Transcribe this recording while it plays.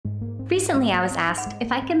Recently, I was asked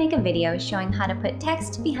if I could make a video showing how to put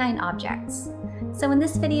text behind objects. So in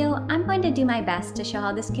this video, I'm going to do my best to show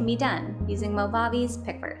how this can be done using Movavi's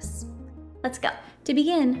Picverse. Let's go. To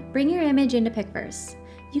begin, bring your image into Picverse.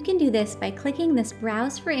 You can do this by clicking this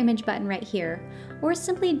Browse for Image button right here, or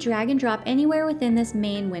simply drag and drop anywhere within this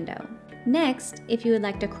main window. Next, if you would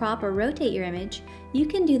like to crop or rotate your image, you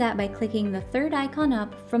can do that by clicking the third icon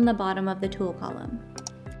up from the bottom of the tool column.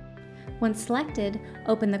 Once selected,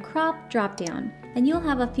 open the Crop drop-down, and you'll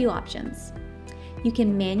have a few options. You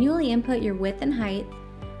can manually input your width and height,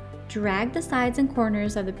 drag the sides and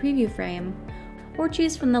corners of the preview frame, or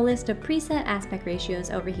choose from the list of preset aspect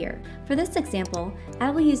ratios over here. For this example,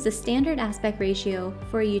 I will use the standard aspect ratio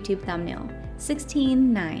for a YouTube thumbnail,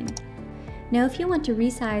 16:9. Now if you want to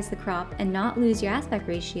resize the crop and not lose your aspect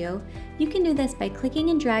ratio, you can do this by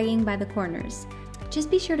clicking and dragging by the corners.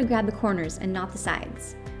 Just be sure to grab the corners and not the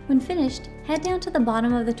sides. When finished, head down to the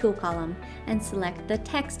bottom of the tool column and select the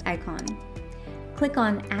text icon. Click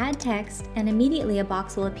on Add Text and immediately a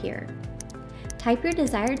box will appear. Type your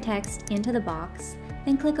desired text into the box,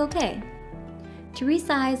 then click OK. To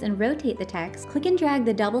resize and rotate the text, click and drag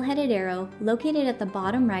the double-headed arrow located at the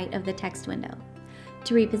bottom right of the text window.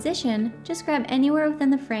 To reposition, just grab anywhere within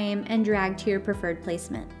the frame and drag to your preferred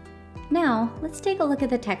placement. Now, let's take a look at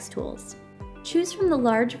the text tools. Choose from the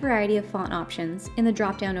large variety of font options in the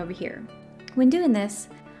drop-down over here. When doing this,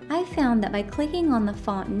 I've found that by clicking on the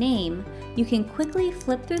font name, you can quickly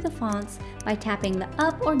flip through the fonts by tapping the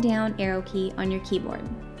up or down arrow key on your keyboard.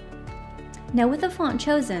 Now with the font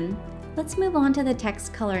chosen, let's move on to the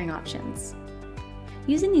text coloring options.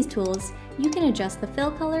 Using these tools, you can adjust the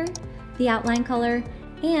fill color, the outline color,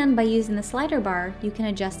 and by using the slider bar, you can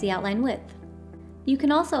adjust the outline width. You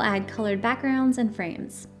can also add colored backgrounds and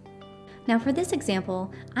frames. Now for this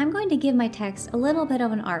example, I'm going to give my text a little bit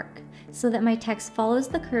of an arc so that my text follows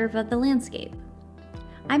the curve of the landscape.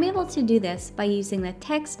 I'm able to do this by using the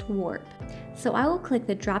text warp. So I will click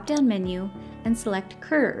the drop-down menu and select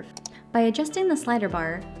curve. By adjusting the slider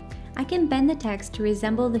bar, I can bend the text to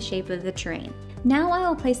resemble the shape of the terrain. Now I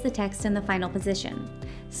will place the text in the final position,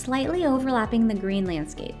 slightly overlapping the green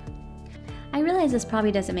landscape. I realize this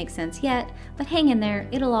probably doesn't make sense yet, but hang in there,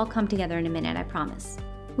 it'll all come together in a minute, I promise.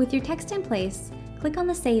 With your text in place, click on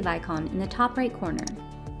the Save icon in the top right corner.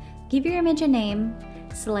 Give your image a name,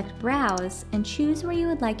 select Browse, and choose where you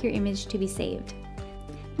would like your image to be saved.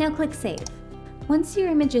 Now click Save. Once your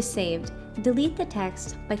image is saved, delete the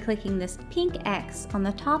text by clicking this pink X on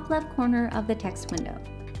the top left corner of the text window.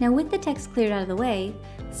 Now with the text cleared out of the way,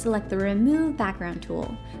 select the Remove Background tool,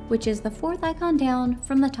 which is the fourth icon down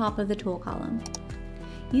from the top of the tool column.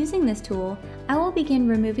 Using this tool, I will begin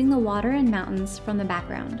removing the water and mountains from the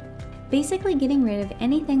background, basically getting rid of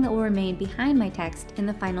anything that will remain behind my text in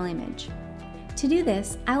the final image. To do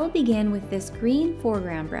this, I will begin with this green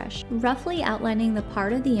foreground brush, roughly outlining the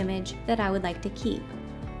part of the image that I would like to keep.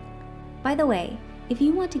 By the way, if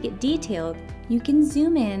you want to get detailed, you can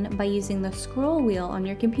zoom in by using the scroll wheel on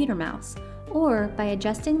your computer mouse, or by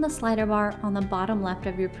adjusting the slider bar on the bottom left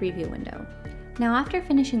of your preview window. Now after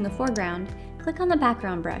finishing the foreground, click on the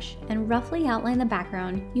background brush and roughly outline the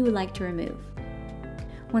background you would like to remove.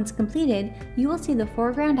 Once completed, you will see the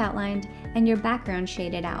foreground outlined and your background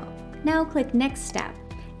shaded out. Now click Next Step.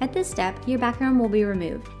 At this step, your background will be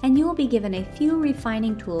removed and you will be given a few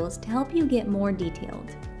refining tools to help you get more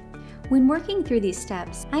detailed. When working through these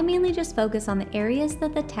steps, I mainly just focus on the areas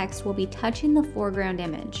that the text will be touching the foreground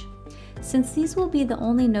image, since these will be the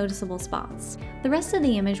only noticeable spots. The rest of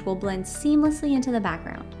the image will blend seamlessly into the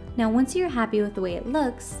background. Now once you're happy with the way it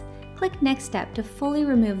looks, click Next Step to fully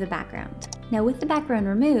remove the background. Now with the background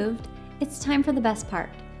removed, it's time for the best part.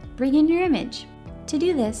 Bring in your image. To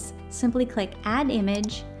do this, simply click Add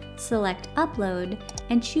Image, select Upload,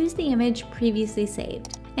 and choose the image previously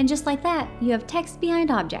saved. And just like that, you have text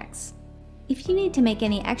behind objects. If you need to make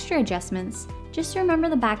any extra adjustments, just remember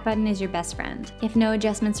the back button is your best friend. If no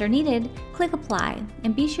adjustments are needed, click Apply,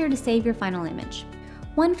 and be sure to save your final image.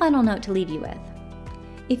 One final note to leave you with.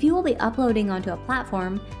 If you will be uploading onto a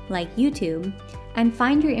platform like YouTube and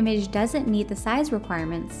find your image doesn't meet the size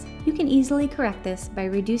requirements, you can easily correct this by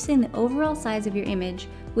reducing the overall size of your image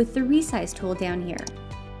with the Resize tool down here.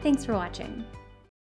 Thanks for watching.